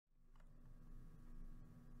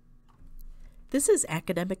This is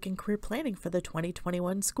Academic and Career Planning for the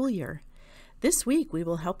 2021 school year. This week, we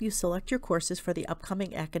will help you select your courses for the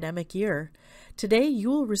upcoming academic year. Today, you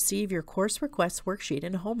will receive your course request worksheet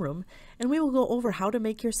in homeroom, and we will go over how to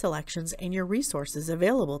make your selections and your resources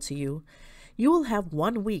available to you. You will have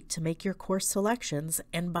 1 week to make your course selections,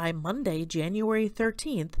 and by Monday, January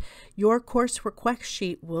 13th, your course request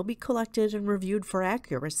sheet will be collected and reviewed for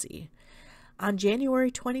accuracy. On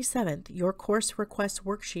January 27th, your course request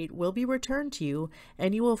worksheet will be returned to you,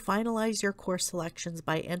 and you will finalize your course selections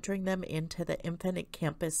by entering them into the Infinite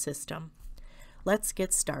Campus system. Let's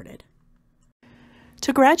get started.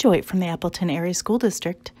 To graduate from the Appleton Area School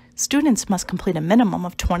District, students must complete a minimum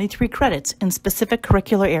of 23 credits in specific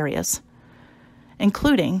curricular areas,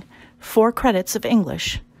 including 4 credits of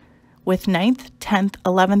English, with 9th, 10th,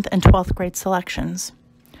 11th, and 12th grade selections,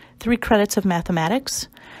 3 credits of mathematics,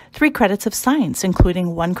 3 credits of science,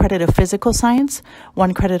 including 1 credit of physical science,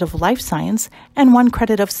 1 credit of life science, and 1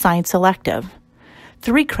 credit of science elective,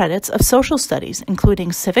 3 credits of social studies,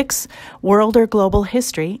 including civics, world or global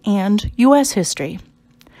history, and U.S. history,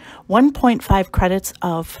 1.5 credits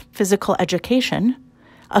of physical education,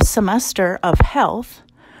 a semester of health,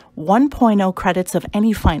 1.0 credits of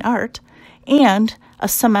any fine art, and a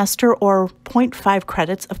semester or 0.5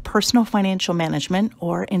 credits of personal financial management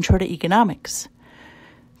or intro to economics.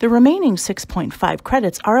 The remaining 6.5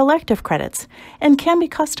 credits are elective credits and can be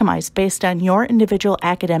customized based on your individual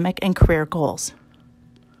academic and career goals.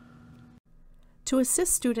 To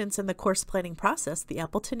assist students in the course planning process, the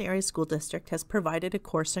Appleton Area School District has provided a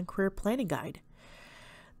course and career planning guide.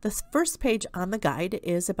 The first page on the guide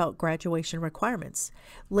is about graduation requirements.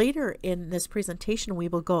 Later in this presentation, we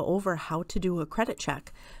will go over how to do a credit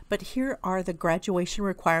check, but here are the graduation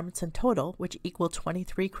requirements in total, which equal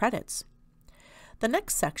 23 credits. The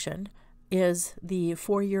next section is the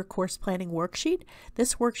 4-year course planning worksheet.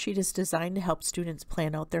 This worksheet is designed to help students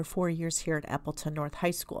plan out their 4 years here at Appleton North High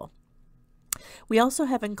School. We also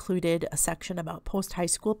have included a section about post-high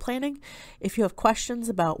school planning. If you have questions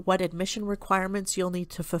about what admission requirements you'll need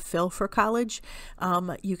to fulfill for college,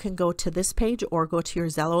 you can go to this page or go to your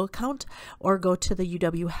Zello account or go to the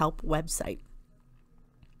UW Help website.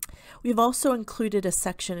 We've also included a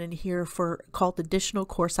section in here called Additional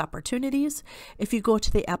Course Opportunities. If you go to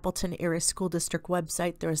the Appleton Area School District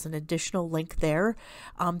website, there's an additional link there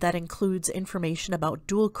that includes information about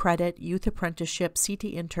dual credit, youth apprenticeship, CT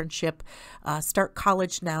internship, Start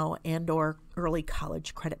College Now, and or early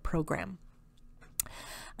college credit program.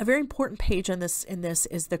 A very important page in this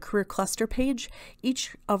is the career cluster page.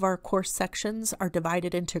 Each of our course sections are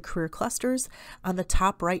divided into career clusters. On the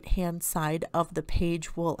top right-hand side of the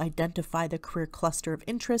page will identify the career cluster of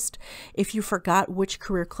interest. If you forgot which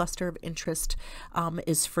career cluster of interest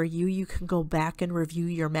is for you, you can go back and review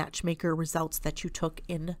your matchmaker results that you took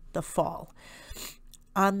in the fall.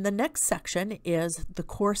 On the next section is the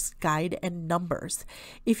course guide and numbers.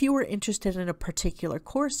 If you were interested in a particular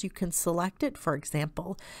course, you can select it. For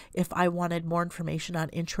example, if I wanted more information on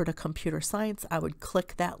Intro to Computer Science, I would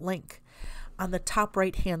click that link. On the top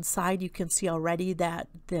right-hand side, you can see already that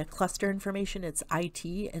the cluster information, it's IT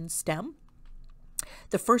and STEM.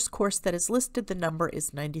 The first course that is listed, the number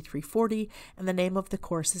is 9340, and the name of the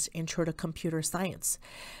course is Intro to Computer Science.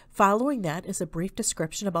 Following that is a brief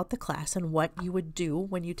description about the class and what you would do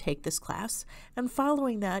when you take this class. And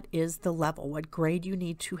following that is the level, what grade you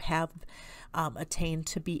need to have attained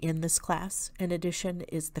to be in this class. In addition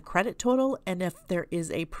is the credit total and if there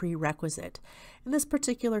is a prerequisite. In this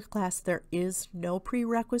particular class, there is no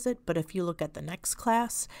prerequisite, but if you look at the next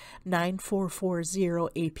class,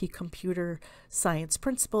 9440 AP Computer Science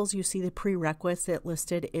Principles, you see the prerequisite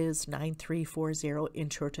listed is 9340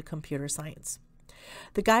 Intro to Computer Science.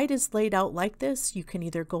 The guide is laid out like this. You can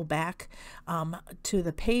either go back to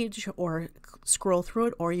the page or scroll through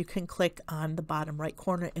it, or you can click on the bottom right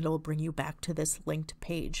corner and it will bring you back to this linked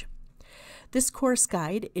page. This course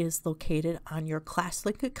guide is located on your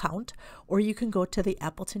ClassLink account, or you can go to the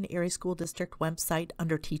Appleton Area School District website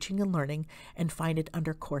under Teaching and Learning and find it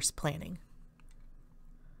under Course Planning.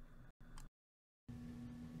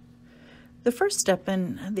 The first step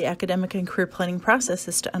in the academic and career planning process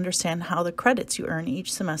is to understand how the credits you earn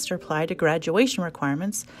each semester apply to graduation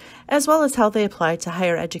requirements, as well as how they apply to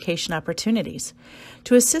higher education opportunities.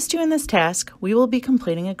 To assist you in this task, we will be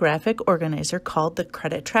completing a graphic organizer called the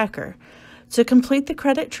Credit Tracker. To complete the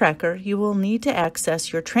Credit Tracker, you will need to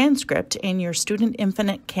access your transcript in your Student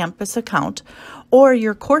Infinite Campus account or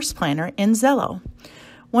your course planner in Zello.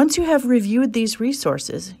 Once you have reviewed these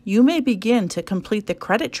resources, you may begin to complete the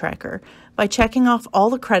Credit Tracker by checking off all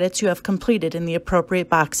the credits you have completed in the appropriate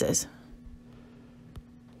boxes.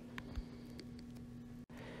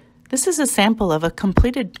 This is a sample of a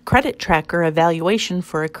completed credit tracker evaluation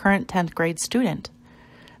for a current 10th grade student.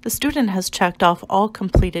 The student has checked off all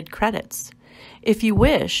completed credits. If you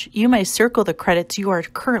wish, you may circle the credits you are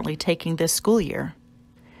currently taking this school year.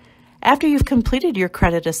 After you've completed your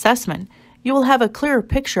credit assessment, you will have a clearer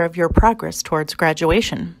picture of your progress towards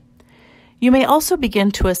graduation. You may also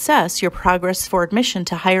begin to assess your progress for admission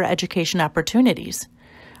to higher education opportunities.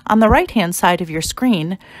 On the right-hand side of your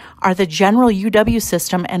screen are the general UW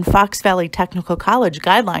system and Fox Valley Technical College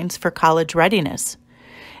guidelines for college readiness.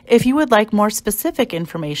 If you would like more specific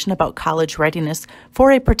information about college readiness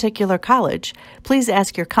for a particular college, please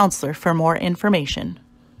ask your counselor for more information.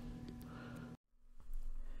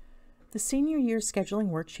 The senior year scheduling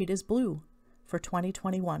worksheet is blue for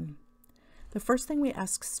 2021. The first thing we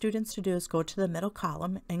ask students to do is go to the middle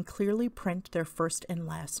column and clearly print their first and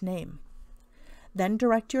last name. Then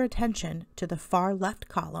direct your attention to the far left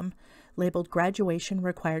column labeled Graduation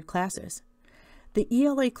Required Classes. The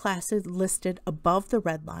ELA classes listed above the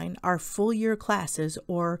red line are full year classes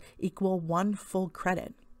or equal 1 full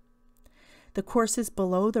credit. The courses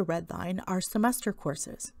below the red line are semester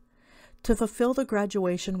courses. To fulfill the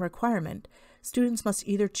graduation requirement, students must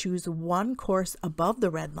either choose 1 course above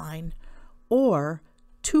the red line or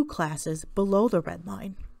 2 classes below the red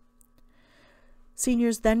line.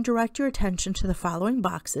 Seniors, then direct your attention to the following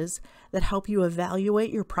boxes that help you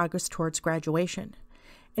evaluate your progress towards graduation.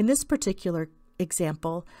 In this particular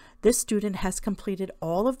example, this student has completed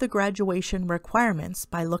all of the graduation requirements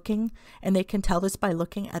by looking, and they can tell this by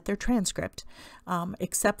looking at their transcript,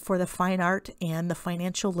 except for the fine art and the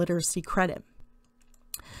financial literacy credit.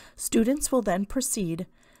 Students will then proceed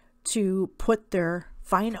to put their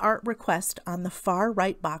fine art request on the far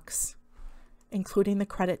right box, including the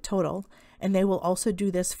credit total, and they will also do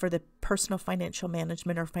this for the personal financial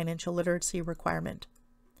management or financial literacy requirement.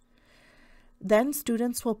 Then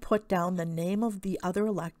students will put down the name of the other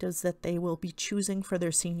electives that they will be choosing for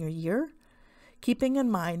their senior year, keeping in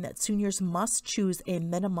mind that seniors must choose a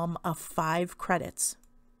minimum of 5 credits.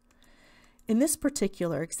 In this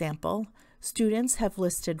particular example, students have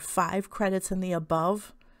listed 5 credits in the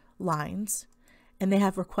above lines, and they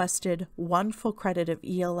have requested 1 full credit of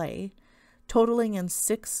ELA, totaling in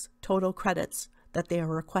 6 total credits that they are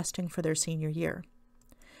requesting for their senior year.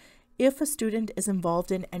 If a student is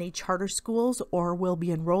involved in any charter schools or will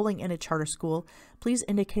be enrolling in a charter school, please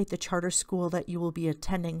indicate the charter school that you will be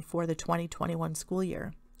attending for the 2021 school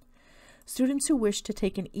year. Students who wish to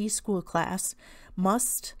take an e-school class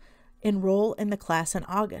must enroll in the class in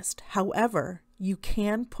August. However, you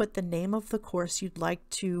can put the name of the course you'd like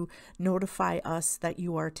to notify us that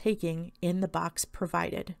you are taking in the box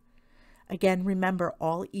provided. Again, remember,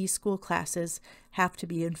 all eSchool classes have to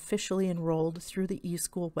be officially enrolled through the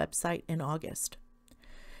eSchool website in August.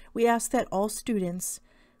 We ask that all students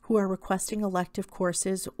who are requesting elective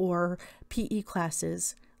courses or PE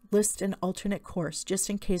classes list an alternate course just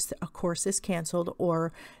in case a course is canceled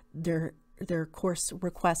or their course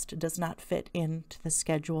request does not fit into the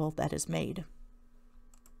schedule that is made.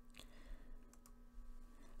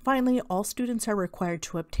 Finally, all students are required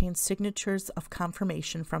to obtain signatures of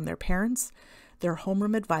confirmation from their parents, their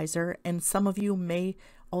homeroom advisor, and some of you may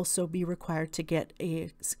also be required to get a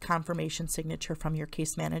confirmation signature from your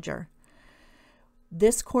case manager.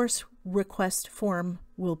 This course request form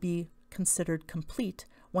will be considered complete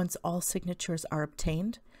once all signatures are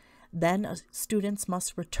obtained. Then students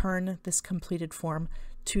must return this completed form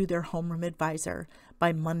to their homeroom advisor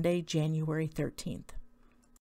by Monday, January 13th.